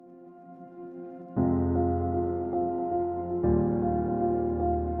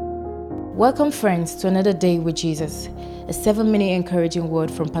Welcome, friends, to another day with Jesus, a 7-minute encouraging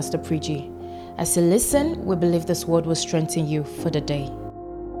word from Pastor Preji. As you listen, we believe this word will strengthen you for the day.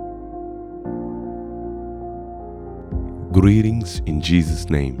 Greetings in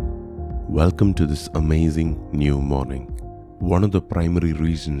Jesus' name. Welcome to this amazing new morning. One of the primary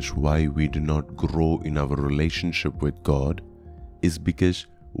reasons why we do not grow in our relationship with God is because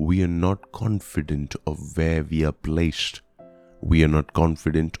we are not confident of where we are placed. We are not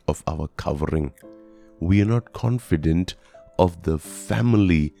confident of our covering. We are not confident of the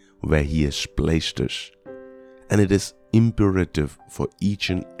family where He has placed us. And it is imperative for each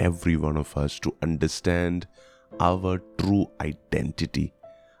and every one of us to understand our true identity,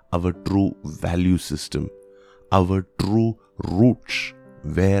 our true value system, our true roots.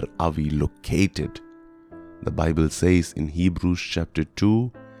 Where are we located? The Bible says in Hebrews chapter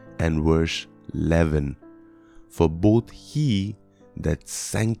 2 and verse 11, "For both He that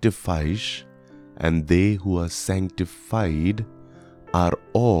sanctifies and they who are sanctified are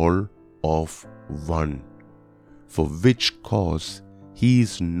all of one, for which cause He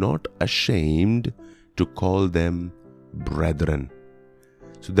is not ashamed to call them brethren."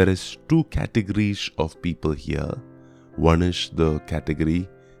 So there is two categories of people here. One is the category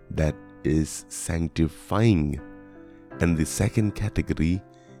that is sanctifying, and the second category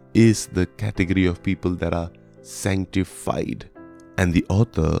is the category of people that are sanctified. And the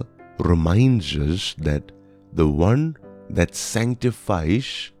author reminds us that the one that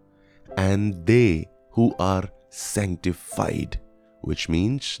sanctifies and they who are sanctified, which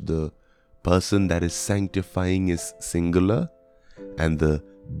means the person that is sanctifying is singular and the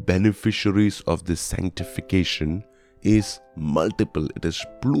beneficiaries of this sanctification is multiple, it is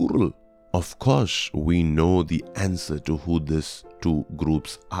plural. Of course, we know the answer to who these two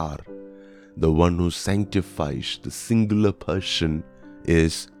groups are. The one who sanctifies, the singular person,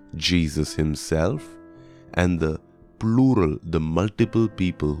 is Jesus Himself, and the plural, the multiple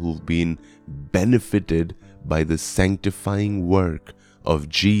people who've been benefited by the sanctifying work of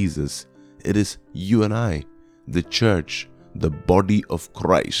Jesus, it is you and I, the church, the body of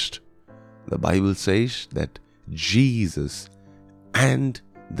Christ. The Bible says that Jesus and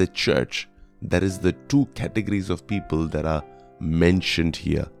the church, that is the two categories of people that are mentioned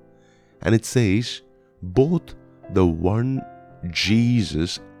here. And it says both the one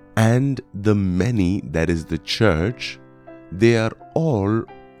Jesus and the many, that is the church, they are all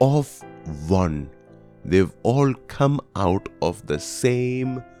of one. They've all come out of the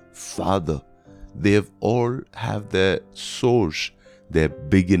same Father. They've all have their source, their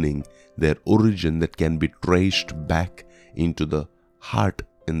beginning, their origin that can be traced back into the heart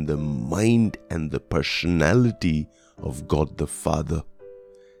and the mind and the personality of God the Father.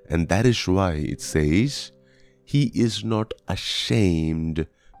 And that is why it says, He is not ashamed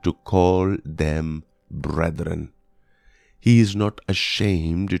to call them brethren. He is not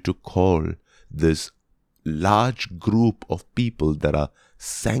ashamed to call this large group of people that are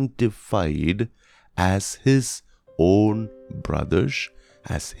sanctified as His own brothers,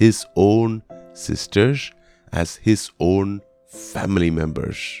 as His own sisters, as His own family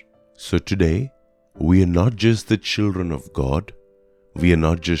members. So today, we are not just the children of God. We are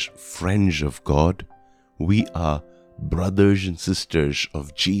not just friends of God. We are brothers and sisters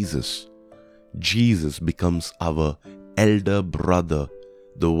of Jesus. Jesus becomes our elder brother,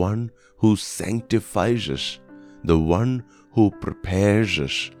 the one who sanctifies us, the one who prepares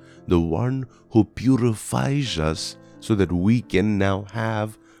us, the one who purifies us so that we can now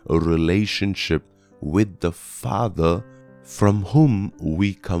have a relationship with the Father, from whom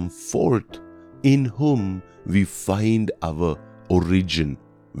we come forth, in whom we find our origin,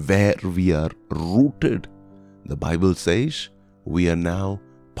 where we are rooted. The Bible says we are now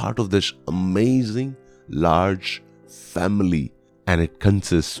part of this amazing large family, and it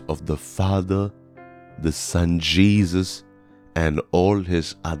consists of the Father, the Son Jesus, and all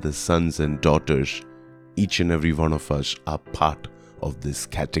His other sons and daughters. Each and every one of us are part of this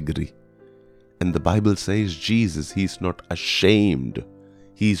category. And the Bible says Jesus, He's not ashamed.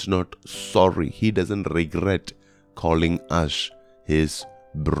 He's not sorry. He doesn't regret calling us His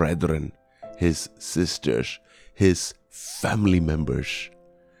brethren, His sisters, His family members.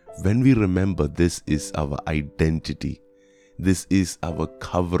 When we remember this is our identity, this is our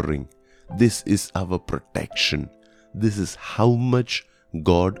covering, this is our protection, this is how much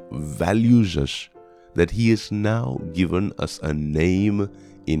God values us, that He has now given us a name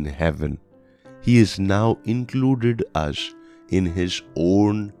in heaven. He has now included us in His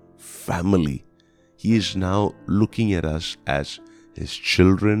own family. He is now looking at us as His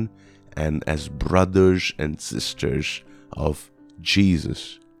children and as brothers and sisters of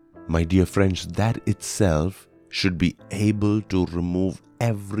Jesus. My dear friends, that itself should be able to remove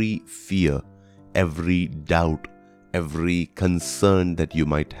every fear, every doubt, every concern that you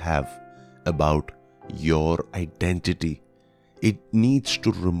might have about your identity. It needs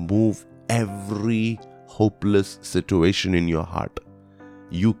to remove every hopeless situation in your heart.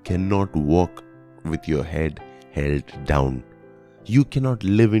 You cannot walk with your head held down. You cannot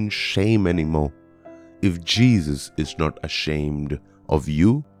live in shame anymore. If Jesus is not ashamed of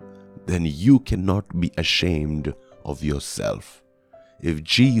you, then you cannot be ashamed of yourself. If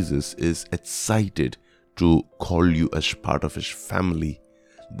Jesus is excited to call you as part of his family,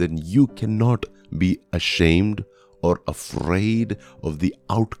 then you cannot be ashamed or afraid of the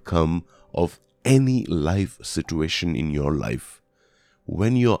outcome of any life situation in your life.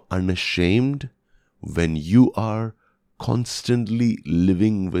 When you're unashamed, when you are constantly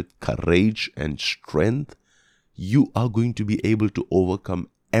living with courage and strength, you are going to be able to overcome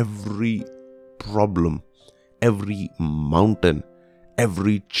every problem, every mountain,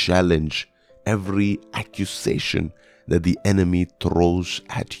 every challenge, every accusation that the enemy throws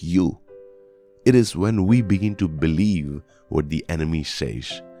at you. It is when we begin to believe what the enemy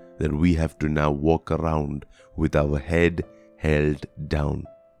says that we have to now walk around with our head held down.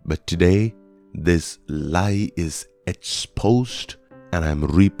 But today, this lie is exposed, and I'm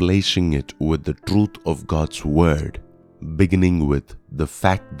replacing it with the truth of God's word, beginning with the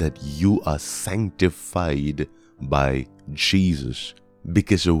fact that you are sanctified by Jesus,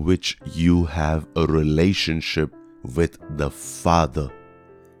 because of which you have a relationship with the Father.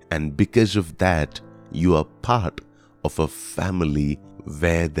 And because of that, you are part of a family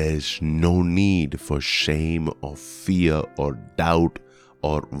where there's no need for shame or fear or doubt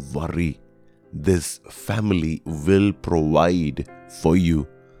or worry. This family will provide for you.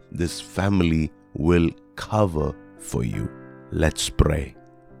 This family will cover for you. Let's pray.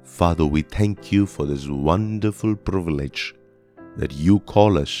 Father, we thank you for this wonderful privilege that you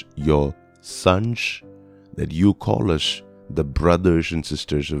call us your sons, that you call us the brothers and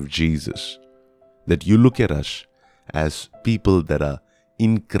sisters of Jesus, that you look at us as people that are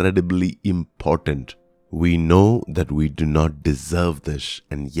incredibly important. We know that we do not deserve this,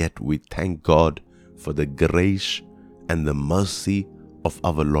 and yet we thank God for the grace and the mercy of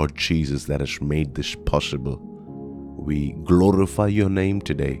our Lord Jesus that has made this possible. We glorify your name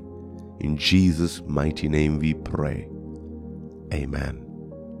today. In Jesus' mighty name we pray. Amen.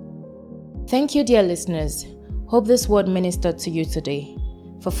 Thank you, dear listeners. Hope this word ministered to you today.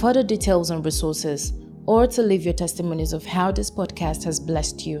 For further details and resources, or to leave your testimonies of how this podcast has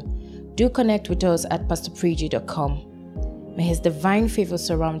blessed you, do connect with us at pastorpreji.com. May his divine favor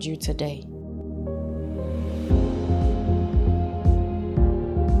surround you today.